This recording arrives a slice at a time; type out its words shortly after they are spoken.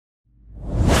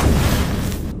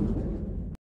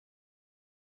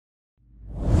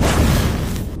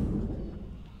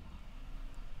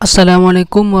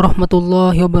Assalamualaikum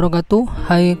warahmatullahi wabarakatuh.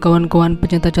 Hai kawan-kawan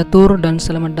pecinta catur dan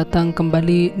selamat datang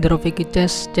kembali di Rofiqi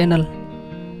Chess Channel.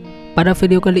 Pada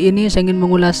video kali ini saya ingin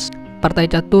mengulas partai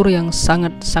catur yang sangat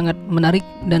menarik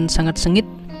dan sangat sengit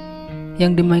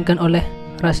yang dimainkan oleh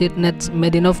Rashid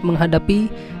Neztmetdinov menghadapi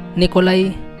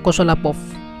Nikolai Kosolapov.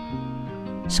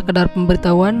 Sekedar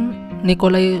pemberitahuan,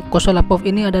 Nikolai Kosolapov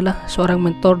ini adalah seorang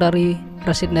mentor dari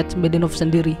Rashid Neztmetdinov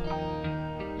sendiri.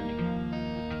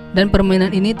 Dan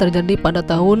permainan ini terjadi pada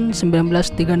tahun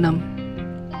 1936.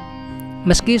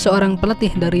 Meski seorang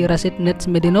pelatih dari Rashid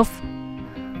Neztmetdinov,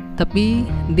 tapi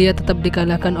dia tetap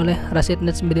dikalahkan oleh Rashid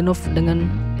Neztmetdinov dengan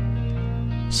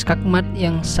skakmat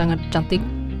yang sangat cantik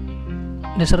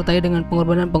disertai dengan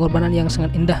pengorbanan yang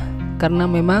sangat indah. Karena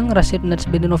memang Rashid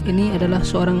Neztmetdinov ini adalah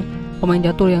seorang pemain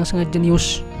catur yang sangat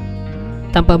jenius.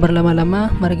 Tanpa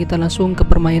berlama-lama, mari kita langsung ke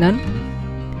permainan.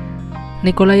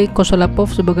 Nikolai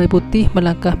Kosolapov sebagai putih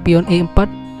melangkah pion E4,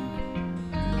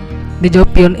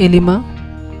 dijawab pion E5,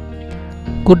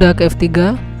 kuda ke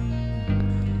F3,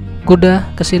 kuda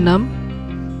ke C6,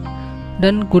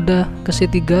 dan kuda ke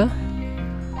C3,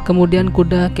 kemudian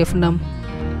kuda ke F6,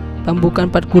 pambukan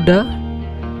 4 kuda,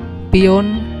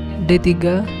 pion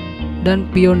D3, dan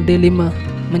pion D5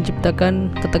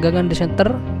 menciptakan ketegangan di center.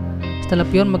 Setelah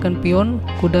pion makan pion,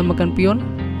 kuda makan pion,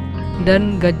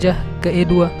 dan gajah ke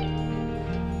E2.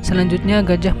 Selanjutnya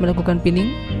gajah melakukan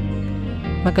pinning,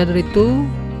 maka dari itu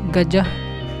gajah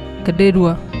ke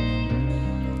D2.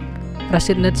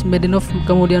 Rashid Neztmetdinov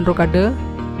kemudian rokade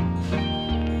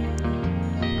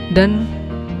dan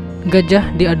gajah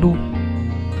diadu.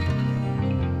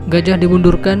 Gajah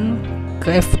dimundurkan ke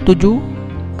F7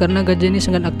 karena gajah ini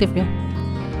sangat aktif ya.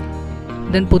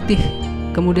 Dan putih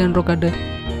kemudian rokade.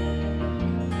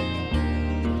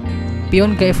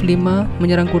 Pion ke F5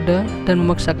 menyerang kuda dan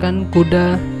memaksakan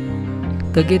kuda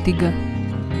ke G3,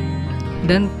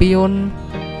 dan pion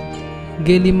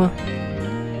G5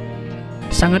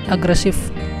 sangat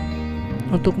agresif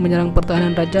untuk menyerang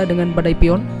pertahanan raja dengan badai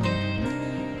pion.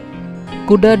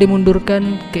 Kuda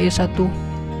dimundurkan ke E1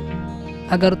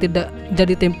 agar tidak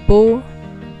jadi tempo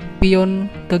pion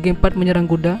ke G4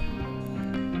 menyerang kuda.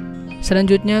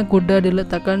 Selanjutnya kuda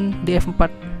diletakkan di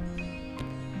F4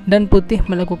 dan putih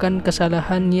melakukan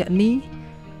kesalahan, yakni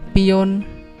pion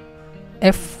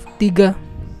F3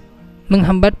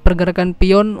 menghambat pergerakan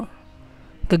pion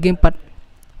ke G4.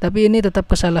 Tapi ini tetap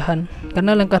kesalahan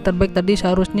karena langkah terbaik tadi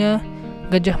seharusnya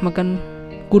gajah makan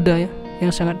kuda ya, yang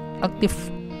sangat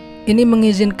aktif. Ini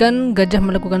mengizinkan gajah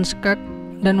melakukan skak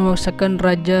dan memaksakan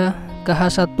raja ke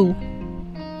H1.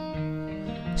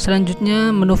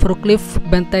 Selanjutnya manuver cliff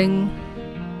benteng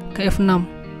ke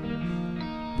F6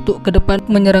 untuk ke depan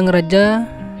menyerang raja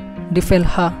di file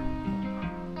H.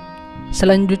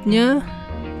 Selanjutnya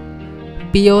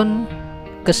pion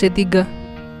ke C3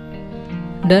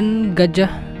 dan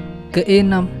gajah ke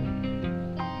E6.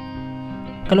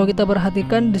 Kalau kita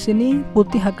perhatikan di sini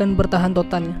putih akan bertahan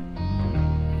totalnya.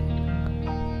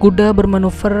 Kuda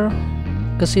bermanuver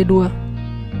ke C2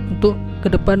 untuk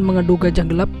ke depan mengadu gajah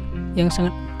gelap yang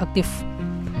sangat aktif.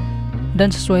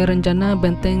 Dan sesuai rencana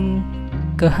benteng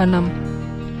ke H6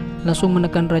 langsung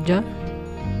menekan raja.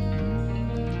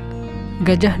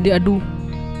 Gajah diadu.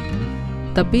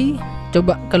 Tapi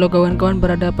coba kalau kawan-kawan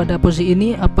berada pada posisi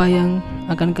ini, apa yang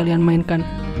akan kalian mainkan?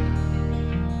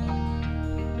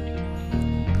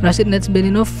 Rashid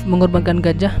Neztmetdinov mengorbankan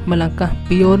gajah melangkah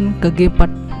pion ke G4.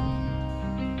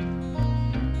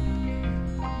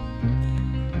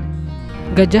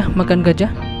 Gajah makan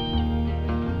gajah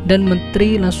dan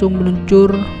menteri langsung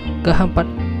meluncur ke H4,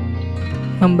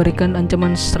 memberikan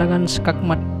ancaman serangan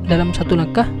skakmat dalam satu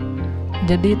langkah.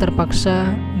 Jadi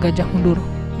terpaksa gajah mundur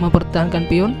mempertahankan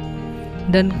pion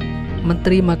dan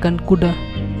menteri makan kuda,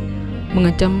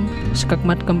 mengancam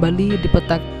skakmat kembali di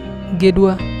petak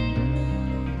G2,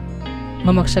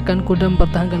 memaksakan kuda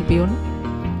mempertahankan pion.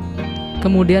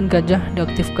 Kemudian gajah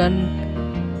diaktifkan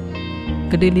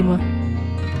ke D5.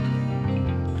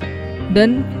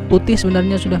 Dan putih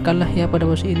sebenarnya sudah kalah ya pada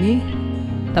posisi ini,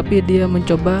 tapi dia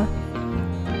mencoba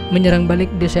menyerang balik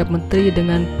di sayap menteri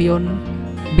dengan pion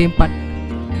B4.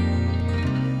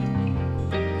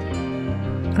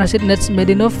 Rashid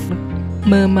Neztmetdinov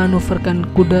memanuverkan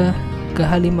kuda ke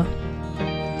H5.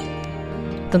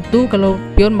 Tentu kalau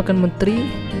pion makan menteri,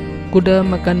 kuda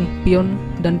makan pion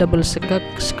dan double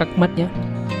skakmatnya.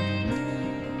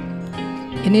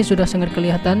 Ini sudah sangat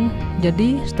kelihatan.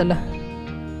 Jadi setelah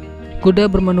kuda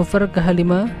bermanuver ke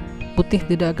H5, putih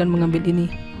tidak akan mengambil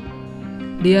ini.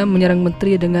 Dia menyerang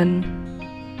menteri dengan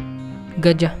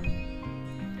gajah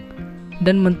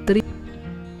dan menteri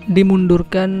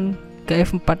dimundurkan ke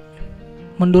F4,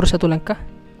 mundur satu langkah.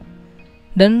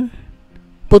 Dan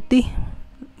putih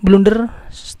blunder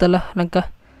setelah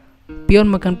langkah pion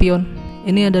makan pion.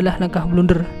 Ini adalah langkah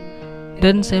blunder,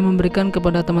 dan saya memberikan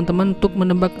kepada teman-teman untuk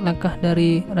menebak langkah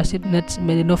dari Rashid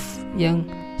Neztmetdinov yang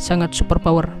sangat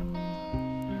superpower.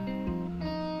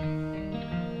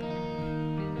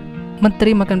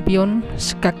 Menteri makan pion,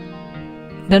 skak,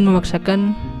 dan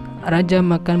memaksakan raja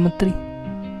makan menteri.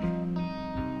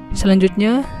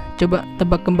 Selanjutnya, coba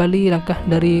tebak kembali langkah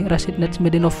dari Rashid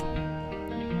Nezmetdinov.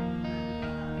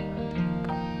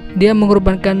 Dia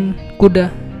mengorbankan kuda,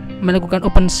 melakukan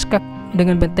open skak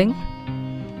dengan benteng.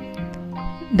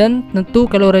 Dan tentu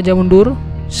kalau raja mundur,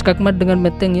 skakmat dengan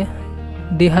benteng ya,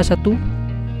 DH1,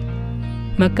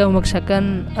 maka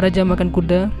memaksakan raja makan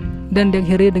kuda dan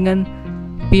diakhiri dengan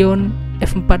pion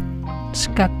F4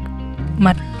 skak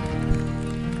mat.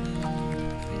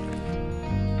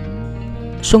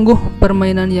 Sungguh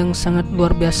permainan yang sangat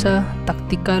luar biasa,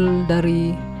 taktikal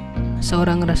dari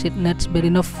seorang Rashid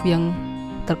Nezmetdinov yang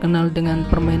terkenal dengan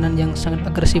permainan yang sangat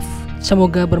agresif.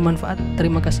 Semoga bermanfaat.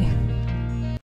 Terima kasih.